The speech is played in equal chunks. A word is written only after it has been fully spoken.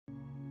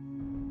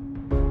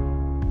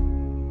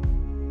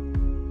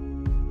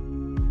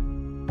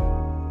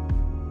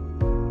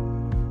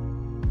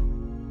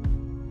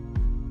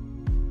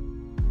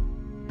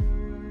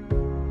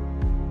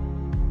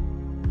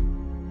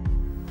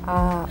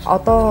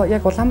Одоо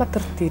яг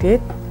Улаанбаатарт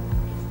ирээд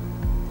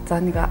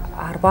за нэг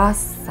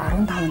 10-аас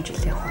 15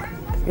 жилийн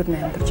хооронд ер нь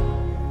амьдарч.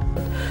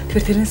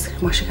 Тэгэхээр тэрнээс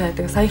маш их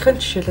хайдаг. Саяхан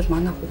жишээлбэл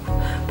манай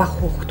баг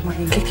хүүхэд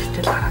маань инглиш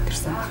хичээл гараад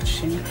ирсэн баг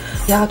жишээ нь.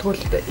 Яг тэгвэл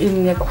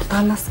энэ яг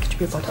утаанаас гэж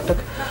би боддог.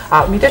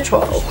 Мэдээж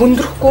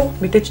хөндрөхгүй,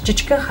 мэдээж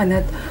жижигхэн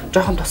ханаад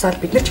жоохон тусаад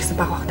бид нар ч гэсэн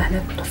баг багтаа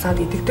ханаад тусаад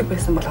идэгдэг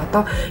байсан бол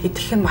одоо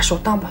идэх нь маш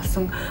удаан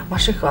болсон.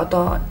 Маш их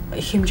одоо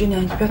их хэмжээний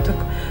антибиотик,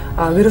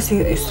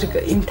 вирусын эсрэг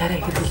эм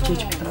тариа хэрэглэж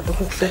ийж бид нар одоо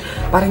хүүхдээ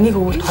бараг нэг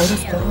өвөлд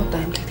 2-3 удаа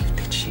амьлдаг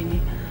гэдэг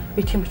жишээний.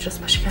 Би тийм учраас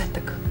маш их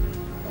хайдаг.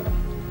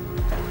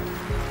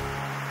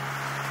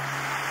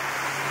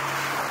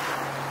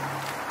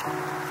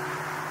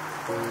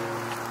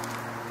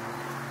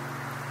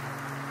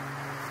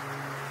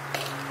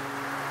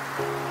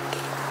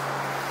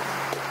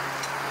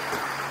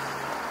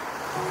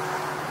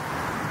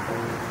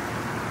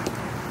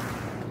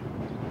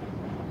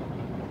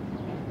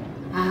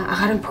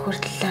 Агаарын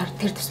бохирдлоор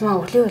тэр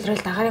тусмаа өвлийн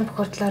улиралд агаарын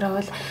бохирдлоор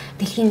бол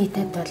дэлхийн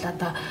нийтэд бол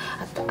одоо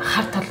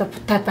хар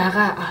толботой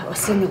байгаа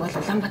улсын нэг бол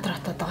Улаанбаатар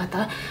хотод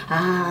байгаа.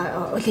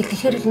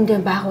 Дэлхийн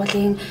хөрөлдөөн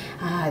байгууллагын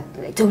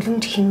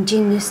зөвлөмж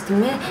хэмжээнээс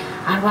тийм ээ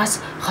 10-аас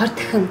 20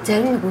 дахин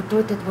зарим нэг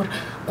өдрүүдэд бүр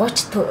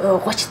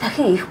 30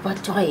 дахин их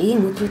болж байгаа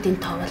ийм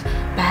өдрүүдийн тоо бол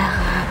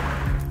байгаа.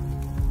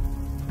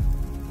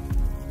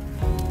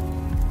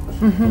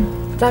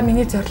 За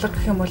миний зорилго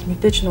гэх юм бол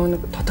мэдээж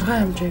нэг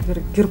тодорхой хэмжээгээр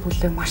гэр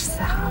бүлээ маш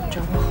сайхан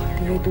авч явах.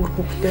 Тэгээд үр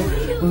хүүхдээ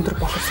өндөр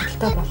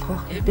боловсралтай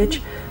болгох. Мэдээж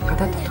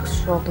гадаад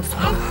төлөвшрүүд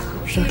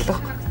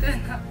шимтлэх.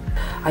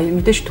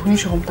 Мэдээж түүний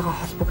шугамтайгаа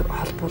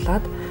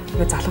холбуулад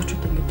тэгээд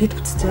залуучууд ингээд дид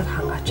бүтцээр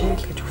хангаач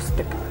л гэж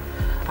хүсдэг.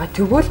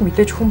 Тэгвэл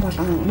мэдээж хүн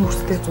болон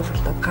нүүрстэй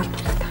зурвалдаад гал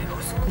тутахыг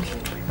хүсэхгүй л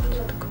гэж би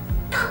боддог.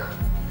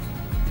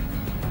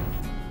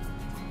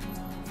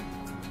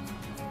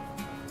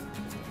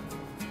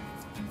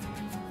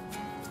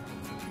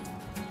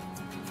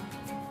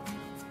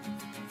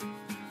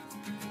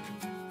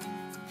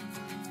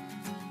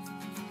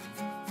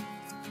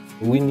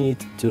 We need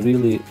to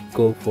really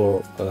go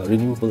for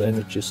renewable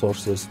energy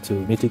sources to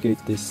mitigate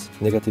these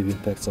negative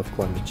impacts of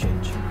climate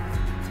change.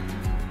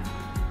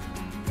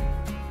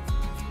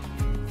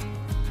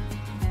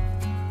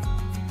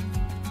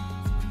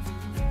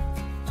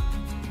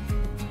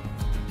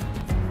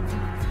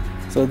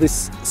 So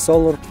this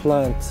solar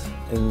plant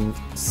in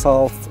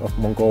south of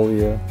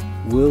Mongolia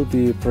will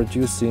be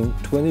producing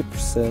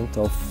 20%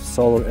 of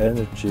solar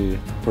energy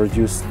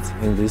produced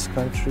in this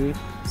country.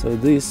 So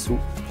this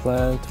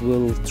plant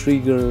will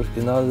trigger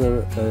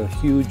another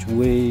huge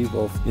wave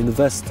of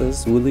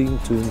investors willing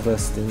to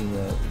invest in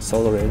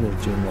solar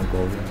energy in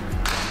Mongolia.